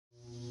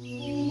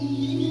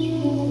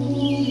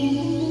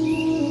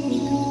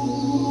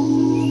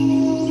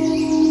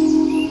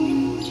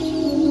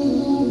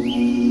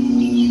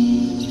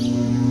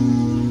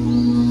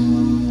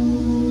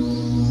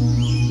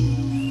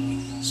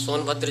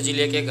सोनभद्र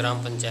जिले के ग्राम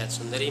पंचायत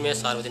सुंदरी में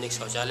सार्वजनिक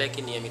शौचालय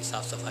की नियमित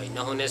साफ सफाई न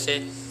होने से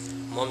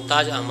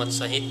मुमताज अहमद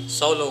सहित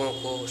 100 लोगों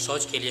को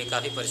शौच के लिए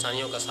काफ़ी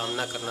परेशानियों का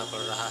सामना करना पड़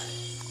रहा है।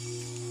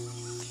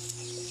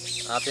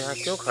 आप यहाँ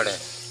क्यों खड़े हैं?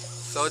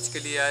 शौच के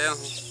लिए आया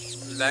हूँ।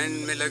 लाइन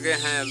में लगे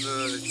हैं।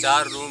 अब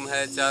 4 रूम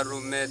है, 4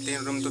 रूम में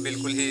 3 रूम तो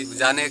बिल्कुल ही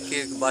जाने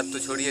की बात तो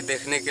छोड़िए,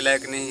 देखने के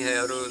लायक नहीं है,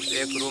 और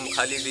 1 रूम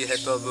खाली भी है।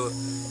 तो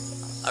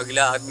अब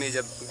अगला आदमी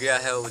जब गया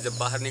है, वो जब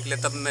बाहर निकले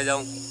तब मैं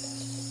जाऊँ।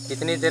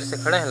 कितनी देर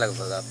से खड़े हैं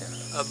लगभग आप यहाँ?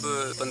 अब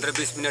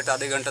 15-20 मिनट,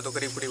 आधे घंटा तो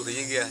करीब हो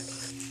ही गया है।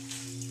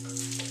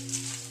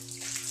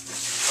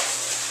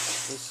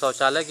 इस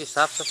शौचालय की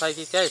साफ सफाई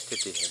की क्या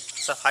स्थिति है?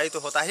 सफाई तो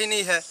होता ही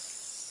नहीं है।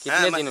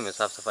 कितने दिनों में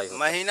साफ सफाई होती है?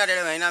 महीना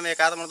 1.5 महीना में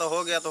एक आध मतलब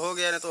हो गया तो हो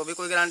गया, नहीं तो अभी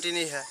कोई गारंटी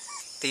नहीं है।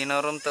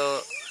 3 रूम तो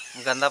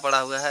गंदा पड़ा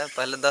हुआ है।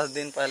 पहले 10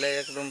 दिन पहले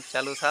 1 रूम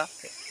चालू था,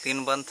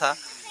 3 बंद था,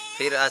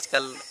 फिर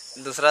आजकल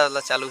दूसरा वाला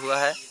चालू हुआ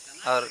है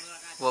और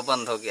वो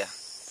बंद हो गया।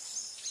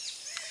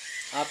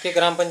 आपके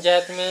ग्राम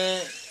पंचायत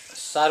में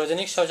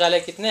सार्वजनिक शौचालय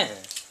कितने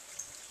हैं?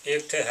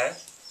 1 ठे है।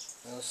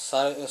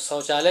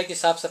 शौचालय की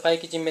साफ सफाई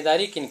की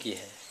जिम्मेदारी किन की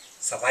है?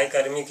 सफाई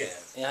कर्मी के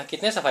हैं। यहाँ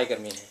कितने सफाई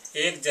कर्मी हैं?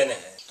 1 जन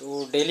है।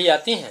 तो डेली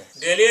आती हैं?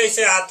 डेली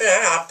ऐसे आते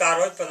हैं, हफ्ता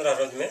रोज 15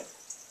 रोज में।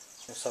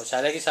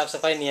 शौचालय की साफ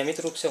सफाई नियमित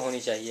रूप से होनी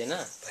चाहिए ना?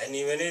 भाई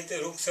नियमित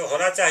रूप से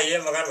होना चाहिए,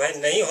 मगर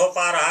भाई नहीं हो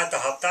पा रहा है तो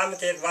हफ्ता में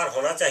तो 1 बार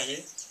होना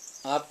चाहिए।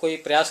 आप कोई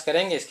प्रयास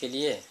करेंगे इसके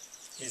लिए?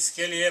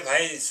 इसके लिए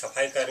भाई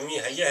सफाई कर्मी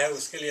है,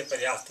 उसके लिए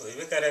प्रयास तो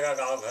भी करेगा।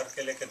 गांव घर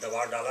के लेके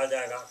दबाव डाला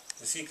जाएगा,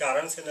 उसी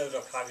कारण से न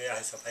रखा गया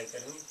है सफाई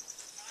कर्मी।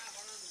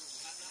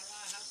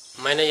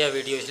 मैंने यह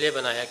वीडियो इसलिए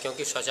बनाया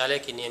क्योंकि शौचालय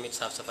की नियमित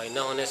साफ सफाई न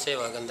होने से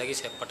वह गंदगी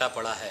से पटा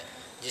पड़ा है,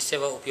 जिससे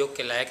वह उपयोग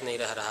के लायक नहीं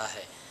रह रहा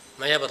है।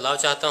 मैं यह बदलाव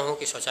चाहता हूं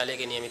कि शौचालय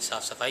की नियमित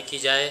साफ सफाई की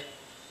जाए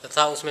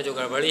तथा उसमें जो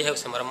गड़बड़ी है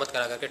उसे मरम्मत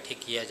करा करके ठीक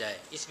किया जाए।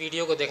 इस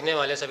वीडियो को देखने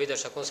वाले सभी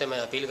दर्शकों से मैं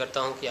अपील करता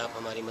हूं कि आप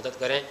हमारी मदद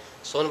करें।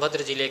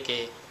 सोनभद्र जिले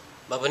के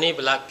बभनी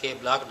ब्लॉक के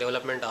ब्लॉक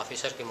डेवलपमेंट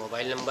ऑफिसर के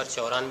मोबाइल नंबर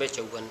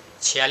 9454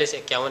 46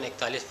 51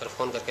 41 पर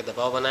फ़ोन करके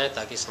दबाव बनाएं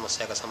ताकि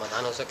समस्या का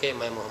समाधान हो सके।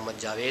 मैं मोहम्मद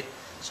जावेद,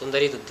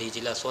 सुंदरी दुद्धी,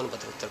 जिला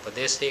सोनभद्र, उत्तर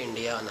प्रदेश से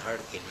इंडिया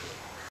अनहर्ड के लिए।